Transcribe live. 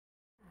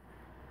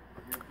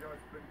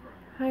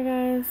Hi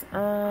guys,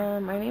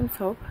 my name's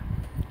Hope,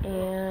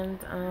 and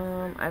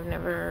I've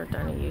never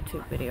done a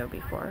YouTube video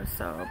before,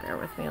 so bear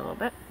with me a little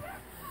bit.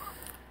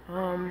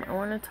 I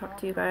want to talk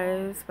to you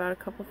guys about a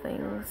couple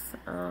things.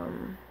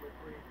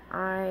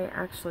 I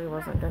actually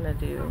wasn't going to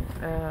do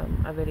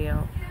a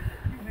video.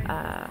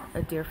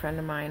 A dear friend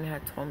of mine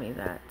had told me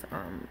that,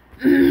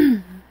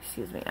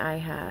 excuse me, I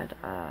had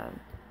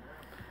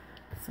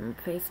some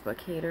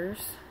Facebook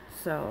haters,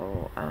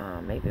 so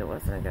maybe it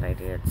wasn't a good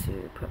idea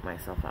to put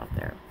myself out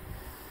there.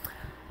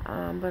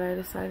 But I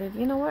decided,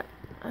 you know what,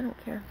 I don't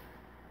care.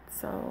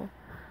 So,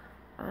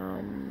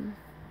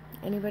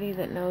 anybody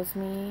that knows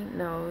me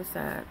knows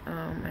that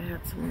I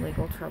had some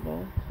legal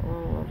trouble a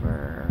little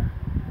over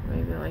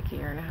maybe like a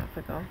year and a half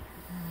ago.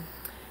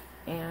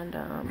 And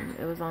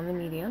it was on the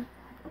media,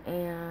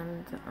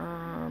 and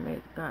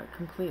it got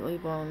completely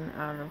blown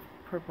out of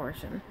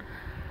proportion.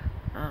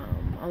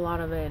 A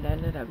lot of it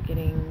ended up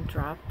getting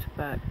dropped,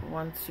 but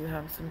once you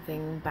have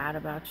something bad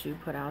about you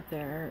put out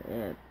there,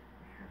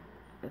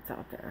 it's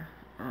out there.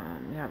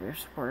 You have your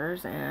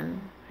supporters,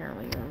 and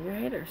apparently you have your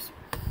haters.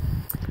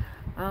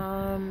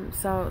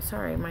 So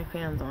sorry, my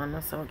fan's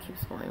on, so it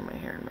keeps blowing my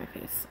hair in my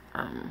face.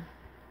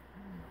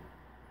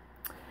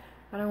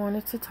 But I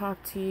wanted to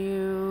talk to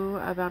you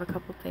about a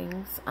couple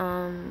things.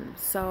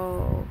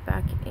 So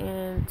back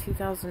in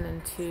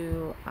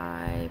 2002,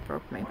 I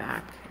broke my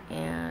back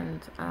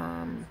and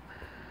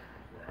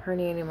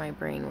herniated my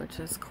brain, which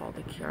is called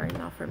a Chiari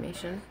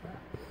malformation.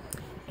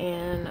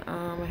 And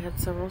I had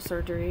several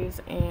surgeries,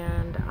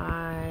 and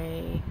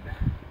I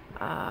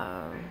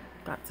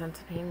got sent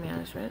to pain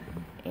management.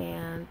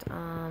 And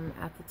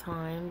at the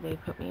time, they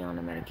put me on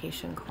a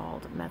medication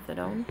called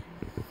methadone.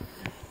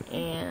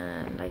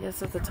 And I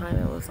guess at the time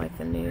it was like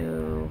the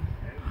new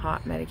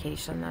hot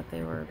medication that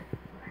they were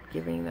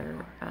giving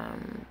their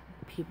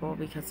people,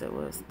 because it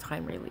was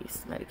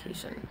time-release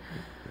medication.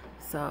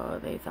 So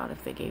they thought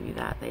if they gave you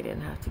that, they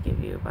didn't have to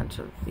give you a bunch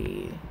of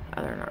the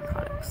other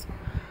narcotics.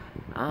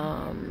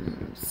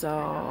 So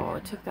I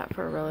took that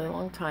for a really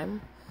long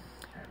time,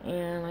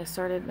 and I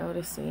started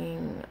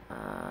noticing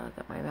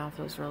that my mouth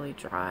was really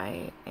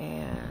dry,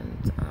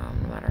 and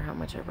no matter how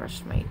much I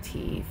brushed my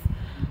teeth,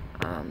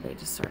 they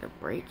just started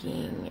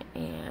breaking,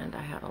 and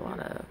I had a lot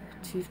of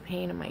tooth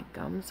pain, and my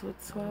gums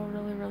would swell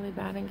really, really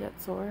bad and get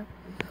sore.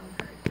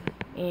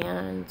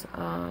 And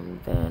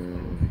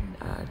then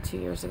 2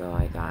 years ago,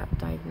 I got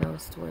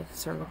diagnosed with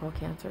cervical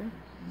cancer,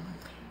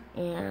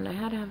 and I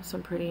had to have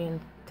some pretty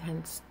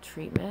intense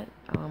treatment.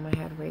 I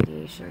had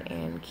radiation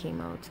and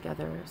chemo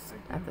together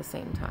at the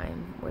same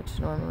time, which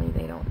normally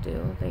they don't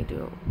do. They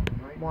do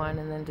one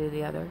and then do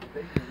the other.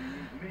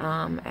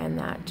 And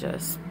that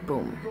just,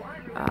 boom,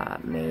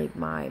 made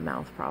my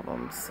mouth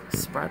problems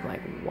spread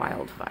like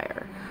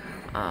wildfire.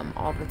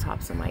 All the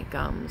tops of my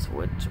gums,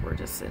 which were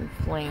just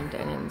inflamed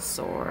and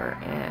sore,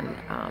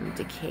 and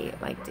decay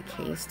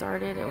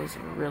started. It was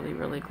really,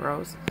 really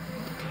gross.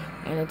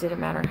 And it didn't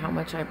matter how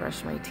much I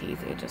brushed my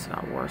teeth, it just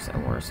got worse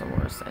and worse and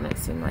worse. And it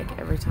seemed like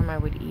every time I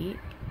would eat,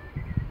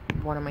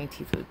 one of my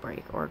teeth would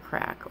break or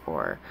crack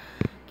or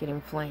get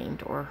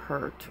inflamed or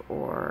hurt,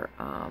 or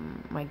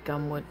my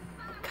gum would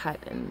cut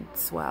and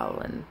swell.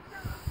 And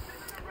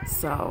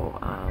so,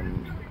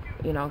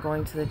 you know,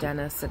 going to the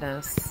dentist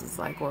is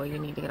like, well, you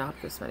need to get off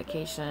this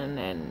medication,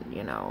 and,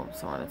 you know,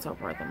 so on and so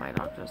forth. And my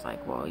doctor's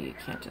like, well, you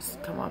can't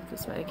just come off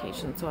this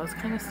medication. So I was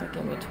kind of stuck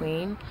in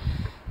between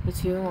the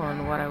two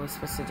on what I was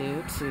supposed to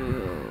do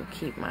to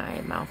keep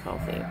my mouth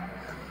healthy.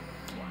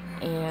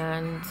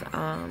 And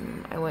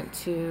I went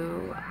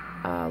to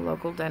a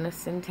local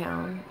dentist in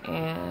town,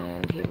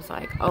 and he was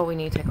like, oh, we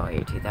need to take all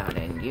your teeth out,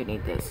 and you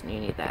need this and you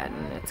need that,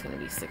 and it's going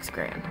to be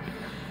 $6,000.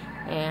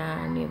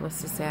 And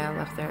needless to say, I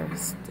left there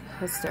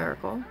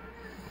hysterical,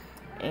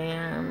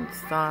 and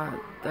thought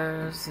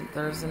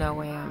there's no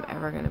way I'm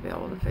ever going to be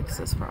able to fix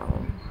this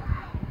problem.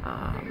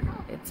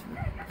 It's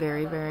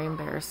very, very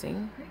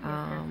embarrassing.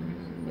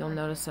 You'll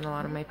notice in a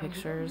lot of my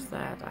pictures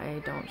that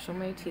I don't show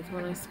my teeth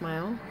when I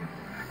smile.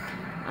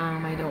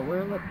 I don't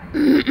wear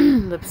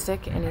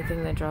lipstick,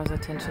 anything that draws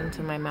attention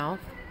to my mouth.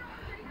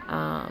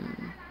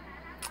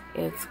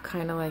 It's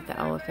kind of like the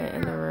elephant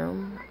in the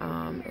room.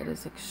 It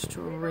is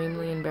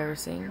extremely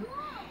embarrassing,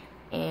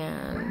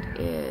 and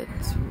it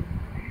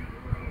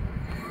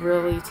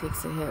really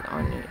takes a hit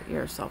on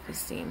your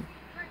self-esteem.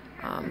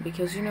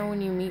 Because, you know,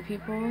 when you meet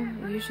people,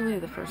 usually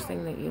the first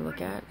thing that you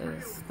look at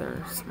is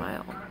their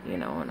smile, you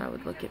know, and I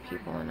would look at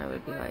people and I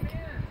would be like,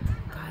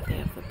 God, they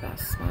have the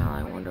best smile.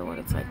 I wonder what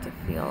it's like to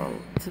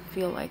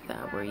feel like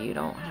that, where you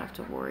don't have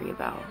to worry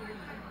about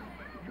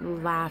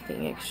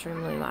laughing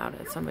extremely loud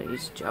at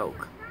somebody's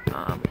joke,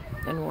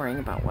 and worrying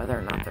about whether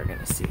or not they're going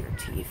to see your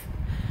teeth.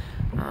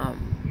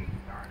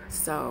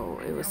 So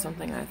it was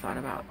something I thought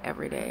about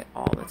every day,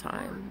 all the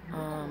time.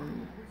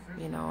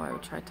 You know, I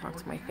would try to talk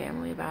to my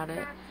family about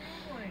it,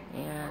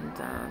 and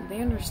they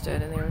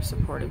understood and they were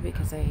supportive,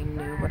 because they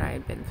knew what I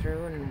had been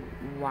through and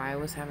why I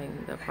was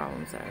having the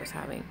problems that I was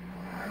having.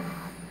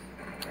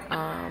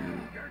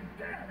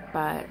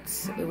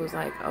 But it was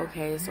like,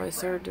 okay, so I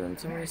started doing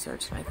some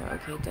research, and I thought,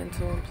 okay,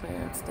 dental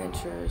implants,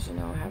 dentures, you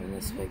know, having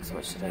this fixed,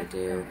 what should I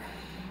do?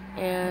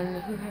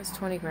 And who has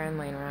 20 grand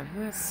laying around? Who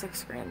has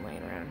 6 grand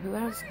laying around? Who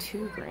has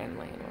 2 grand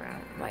laying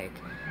around? Like,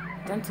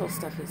 dental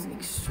stuff is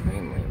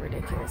extremely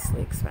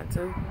ridiculously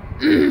expensive,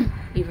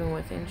 even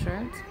with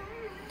insurance.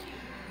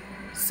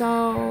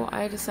 So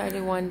I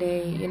decided one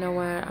day, you know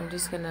what, I'm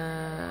just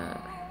gonna,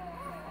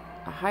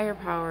 a higher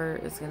power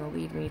is gonna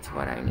lead me to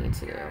what I need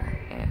to do.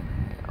 And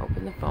I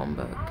opened the phone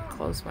book,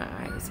 closed my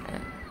eyes,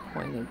 and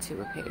pointed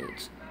to a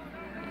page.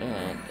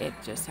 And it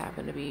just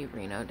happened to be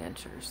Reno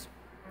Dentures.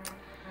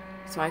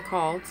 So I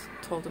called,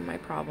 told them my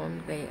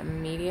problem. They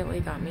immediately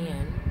got me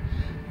in.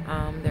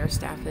 Their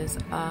staff is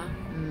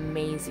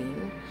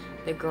amazing.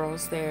 The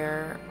girls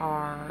there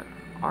are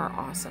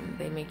awesome.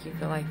 They make you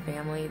feel like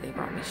family. They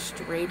brought me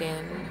straight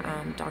in.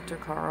 Dr.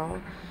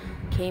 Carl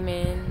came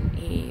in.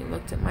 He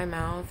looked at my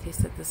mouth. He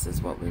said, this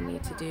is what we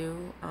need to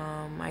do.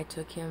 I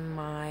took him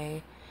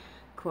my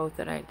quote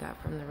that I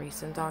got from the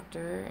recent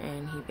doctor,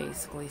 and he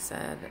basically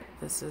said,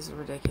 this is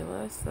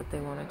ridiculous that they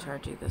want to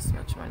charge you this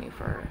much money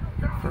for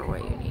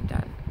what you need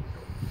done.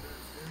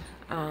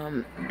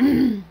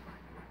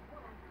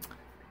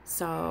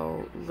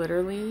 So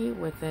literally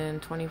within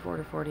 24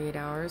 to 48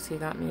 hours, he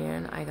got me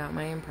in. I got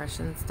my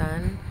impressions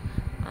done,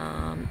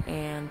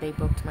 and they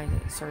booked my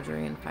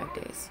surgery in 5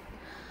 days.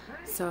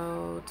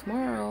 So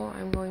tomorrow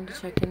I'm going to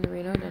check into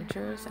Reno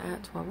Dentures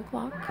at 12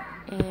 o'clock,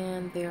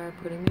 and they are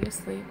putting me to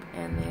sleep,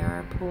 and they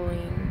are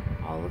pulling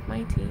all of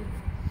my teeth,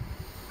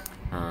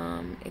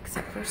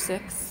 except for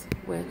 6,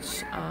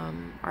 which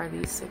are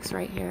these 6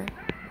 right here.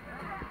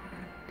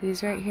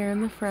 These right here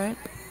in the front.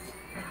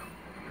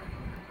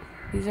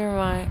 These are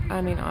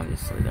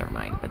obviously they're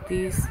mine, but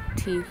these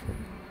teeth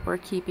we're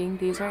keeping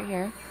these right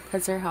here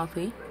because they're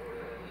healthy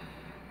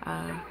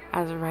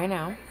as of right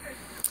now.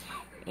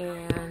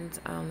 And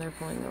they're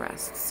pulling the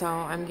rest. So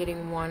I'm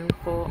getting 1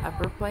 full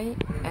upper plate,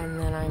 and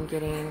then I'm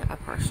getting a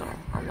partial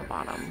on the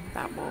bottom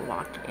that will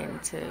lock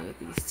into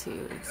these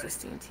 2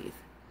 existing teeth.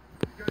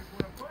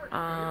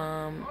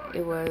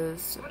 It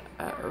was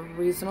a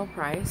reasonable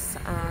price.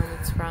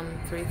 It's around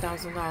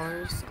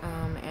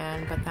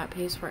 $3,000, but that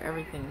pays for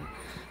everything.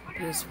 It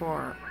pays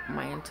for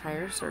my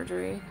entire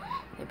surgery.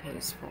 It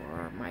pays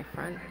for my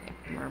front,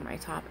 or my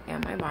top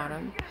and my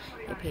bottom.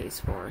 It pays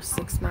for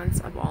 6 months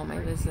of all my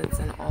visits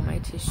and all my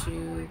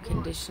tissue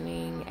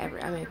conditioning.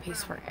 It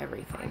pays for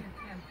everything,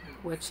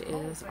 which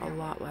is a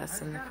lot less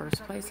than the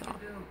first place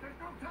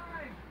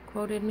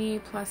quoted me.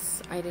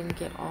 Plus, I didn't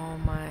get all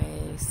my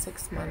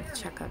 6-month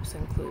checkups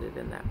included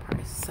in that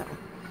price. So,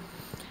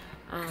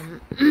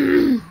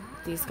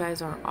 these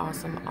guys are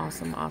awesome.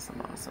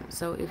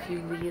 So if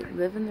you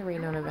live in the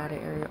Reno, Nevada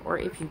area, or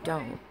if you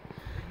don't,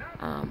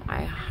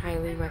 I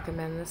highly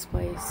recommend this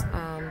place.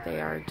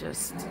 They are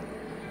just,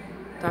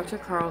 Dr.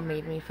 Carl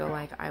made me feel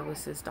like I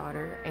was his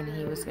daughter, and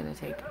he was going to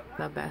take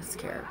the best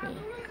care of me.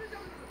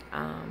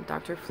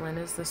 Dr. Flynn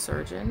is the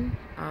surgeon,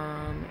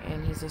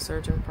 and he's a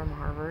surgeon from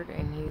Harvard,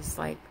 and he's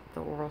like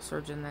the oral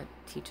surgeon that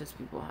teaches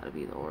people how to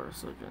be the oral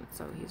surgeon.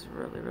 So he's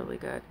really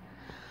good.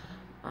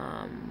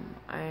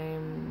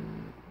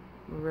 I'm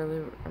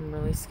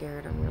really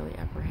scared. I'm really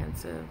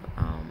apprehensive.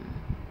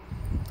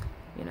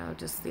 You know,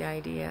 just the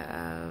idea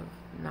of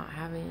not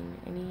having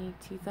any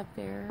teeth up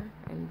there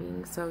and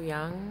being so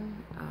young,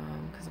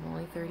 because I'm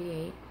only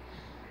 38,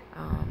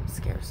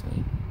 scares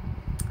me.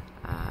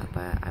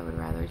 But I would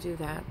rather do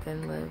that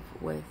than live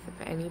with, if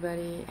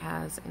anybody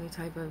has any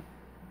type of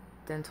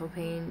dental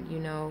pain, you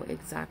know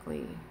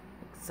exactly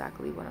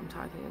what I'm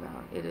talking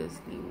about. It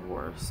is the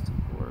worst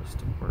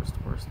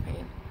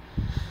pain.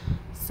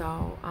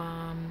 So,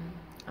 I'm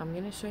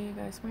going to show you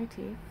guys my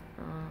teeth.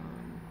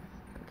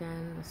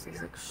 Again, this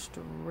is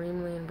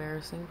extremely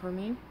embarrassing for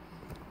me,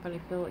 but I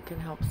feel it can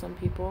help some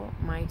people.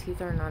 My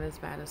teeth are not as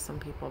bad as some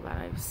people that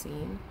I've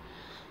seen.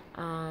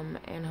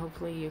 And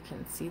hopefully you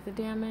can see the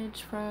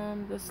damage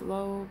from this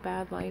low,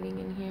 bad lighting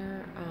in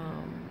here.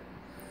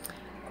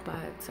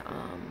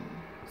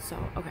 So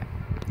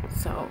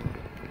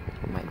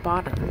my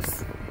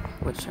bottoms,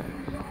 which are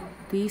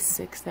these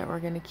 6 that we're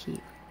going to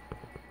keep.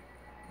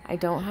 I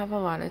don't have a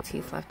lot of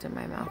teeth left in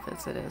my mouth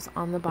as it is.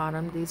 On the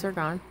bottom, these are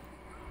gone.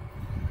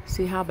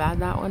 See how bad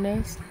that one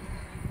is?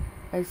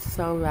 It's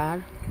so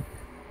bad.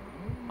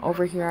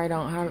 Over here, I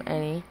don't have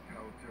any.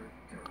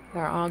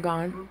 They're all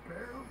gone.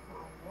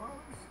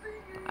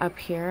 Up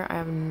here, I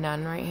have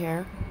none right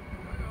here.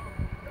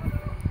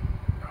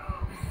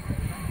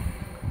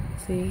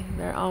 See,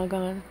 they're all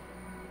gone.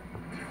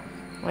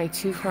 My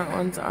 2 front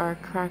ones are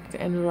cracked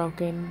and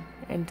broken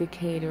and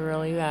decayed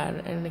really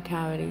bad in the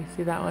cavity.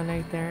 See that one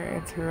right there?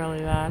 It's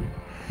really bad.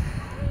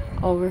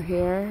 Over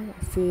here,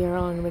 see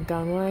along the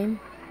gum line?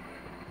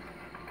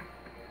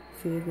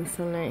 See, this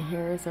one right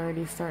here is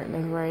already starting to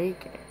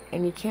break.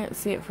 And you can't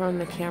see it from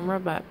the camera,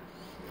 but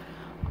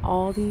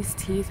all these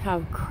teeth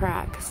have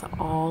cracks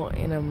all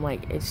in them.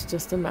 Like, it's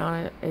just a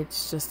matter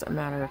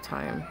of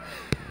time.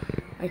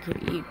 I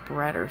could eat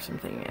bread or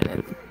something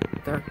and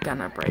they're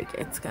gonna break.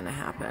 It's gonna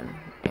happen.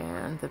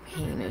 And and the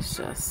pain is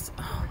just,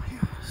 oh my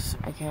gosh,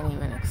 I can't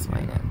even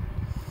explain it.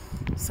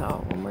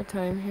 So one more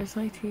time, here's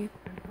my teeth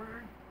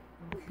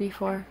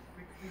before.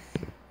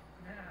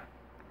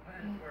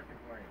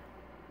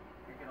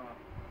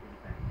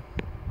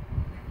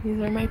 These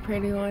are my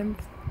pretty ones.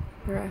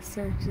 The rest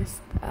are just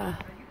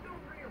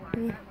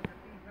and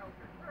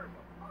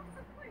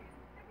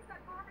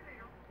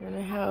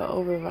I have an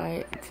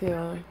overbite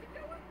too,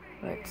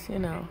 but you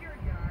know,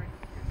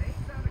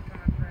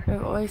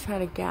 I've always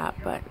had a gap,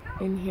 but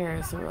in here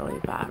is really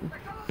bad.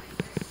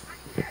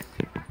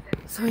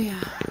 So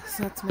yeah,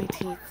 so that's my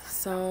teeth.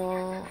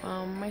 So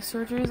my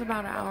surgery is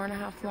about an hour and a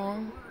half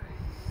long.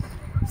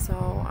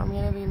 So I'm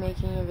gonna be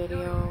making a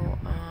video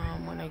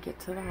when I get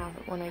to the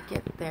hospital, when I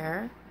get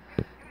there,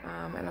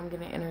 and I'm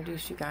gonna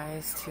introduce you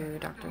guys to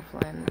Dr.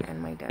 Flynn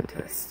and my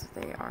dentist.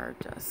 They are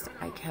just,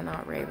 I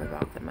cannot rave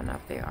about them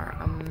enough. They are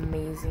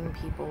amazing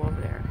people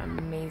over there.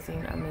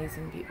 Amazing,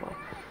 amazing people.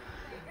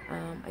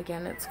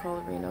 Again, it's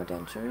called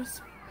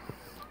Dentures.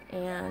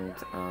 And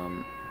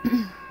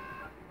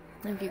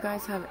if you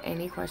guys have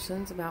any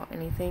questions about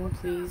anything,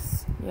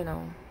 please, you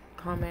know,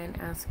 comment,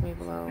 ask me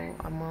below.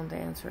 I'm willing to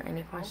answer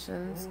any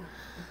questions.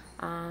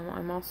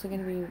 I'm also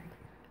going to be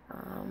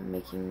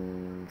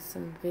making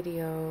some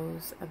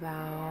videos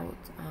about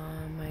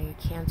my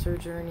cancer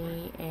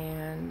journey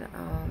and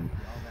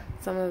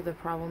some of the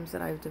problems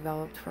that I've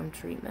developed from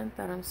treatment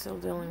that I'm still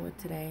dealing with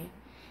today,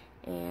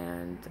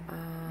 and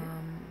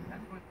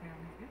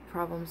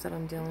problems that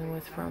I'm dealing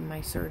with from my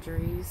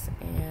surgeries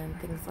and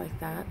things like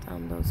that.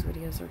 Those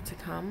videos are to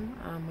come.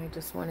 I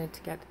just wanted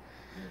to get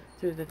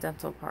through the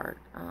dental part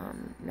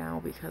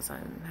now because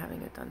I'm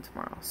having it done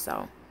tomorrow.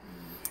 So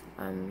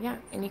yeah,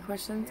 any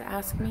questions,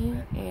 ask me,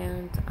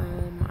 and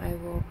I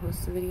will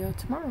post the video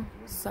tomorrow.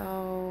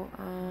 So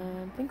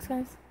thanks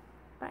guys,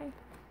 bye.